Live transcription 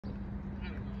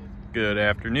Good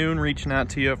afternoon, reaching out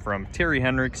to you from Terry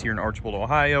Henricks here in Archbold,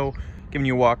 Ohio, giving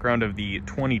you a walk around of the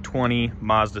 2020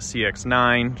 Mazda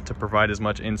CX-9 to provide as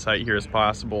much insight here as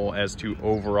possible as to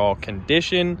overall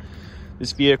condition.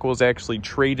 This vehicle is actually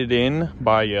traded in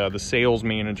by the sales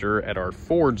manager at our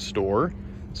Ford store,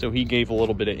 so he gave a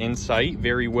little bit of insight.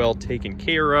 Very well taken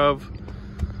care of.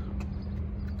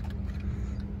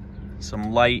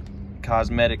 Some light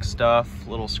cosmetic stuff,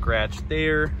 little scratch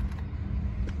there.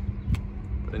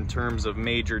 In terms of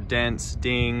major dents,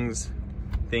 dings,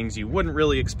 things you wouldn't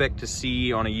really expect to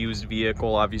see on a used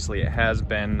vehicle, obviously it has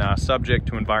been subject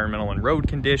to environmental and road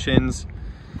conditions.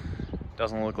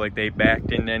 Doesn't look like they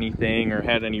backed into anything or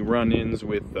had any run-ins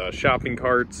with shopping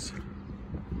carts.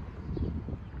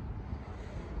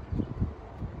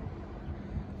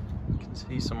 You can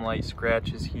see some light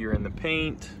scratches here in the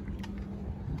paint.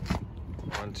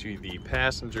 Onto the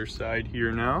passenger side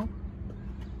here now.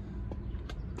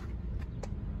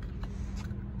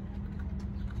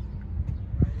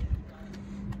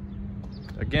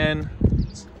 Again,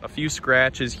 a few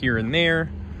scratches here and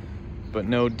there, but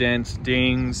no dents,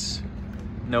 dings,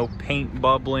 no paint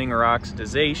bubbling or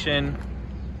oxidization.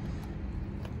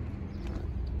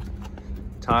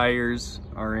 Tires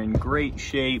are in great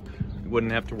shape. You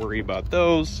wouldn't have to worry about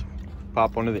those.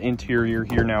 Pop onto the interior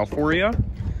here now for you.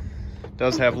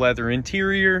 Does have leather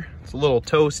interior. It's a little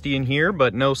toasty in here,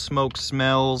 but no smoke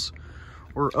smells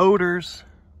or odors.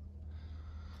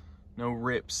 No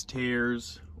rips,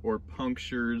 tears, or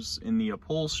punctures in the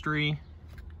upholstery.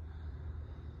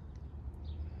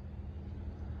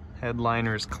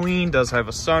 Headliner is clean, does have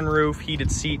a sunroof,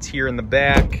 heated seats here in the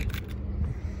back.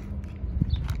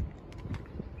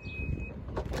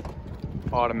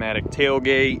 Automatic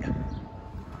tailgate.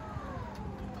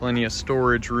 Plenty of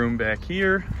storage room back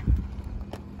here.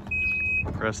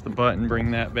 Press the button,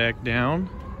 bring that back down.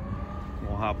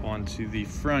 We'll hop onto the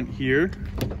front here.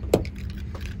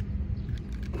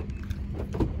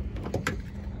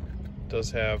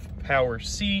 Does have power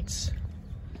seats,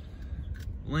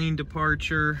 lane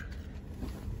departure,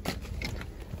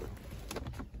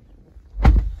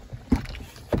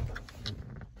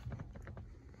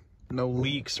 no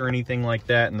leaks or anything like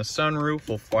that in the sunroof.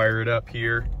 We'll fire it up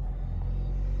here.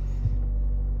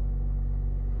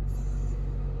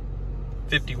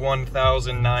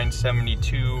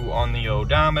 51,972 on the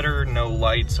odometer, no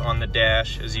lights on the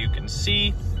dash as you can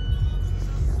see.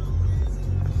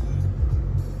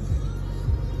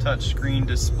 Touchscreen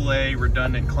display,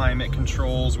 redundant climate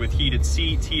controls with heated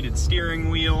seats, heated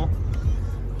steering wheel,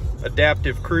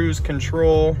 adaptive cruise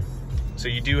control. So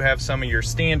you do have some of your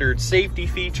standard safety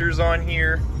features on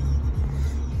here.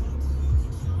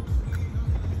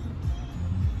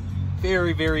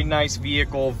 Very, very nice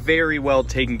vehicle, very well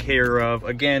taken care of.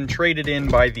 Again, traded in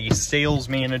by the sales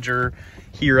manager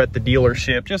here at the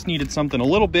dealership. Just needed something a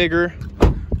little bigger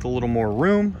with a little more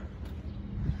room.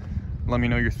 Let me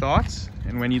know your thoughts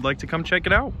and when you'd like to come check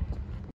it out.